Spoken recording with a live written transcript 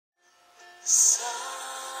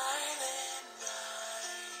Silent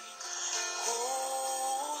night,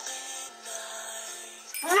 holy night.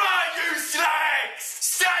 Right, you slags!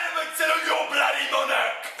 Stand up and salute your bloody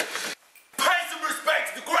monarch! Pay some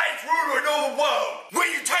respect to the greatest ruler in all the world! When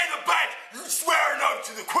you take the badge, you swear an oath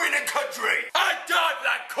to the Queen and country! I died for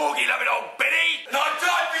that corgi-loving old Biddy! And I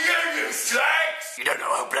died for you, you slags! You don't know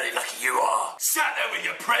how bloody lucky you are. Sat there with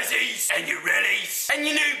your prezzies, and your readies, and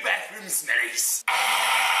your new bathroom smellies.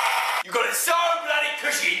 You got it so bloody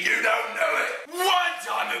cushy you don't know it. One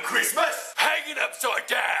time at Christmas, hanging upside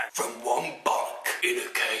down from one bollock in a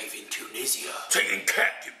cave in Tunisia, taken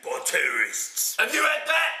captive by terrorists. Have you had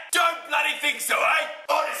that? Don't bloody think so, eh?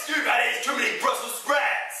 Honest, you've had it too many Brussels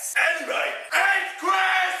sprouts. Anyway, it's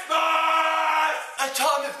Christmas! A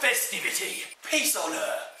time of festivity, peace on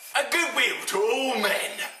earth, and goodwill to all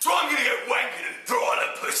men. So I'm gonna get wanking and throw on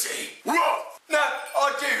a pussy. What? No,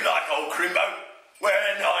 I do like old Crimbo. When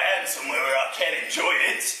I am somewhere where I can enjoy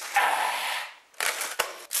it.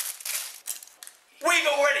 We've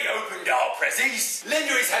already opened our prezzies.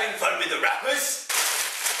 Linda is having fun with the wrappers.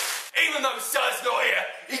 Even though Suz's not here,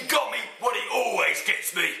 he got me what he always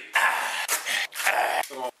gets me.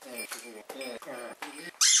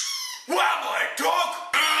 What am I, a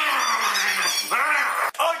dog?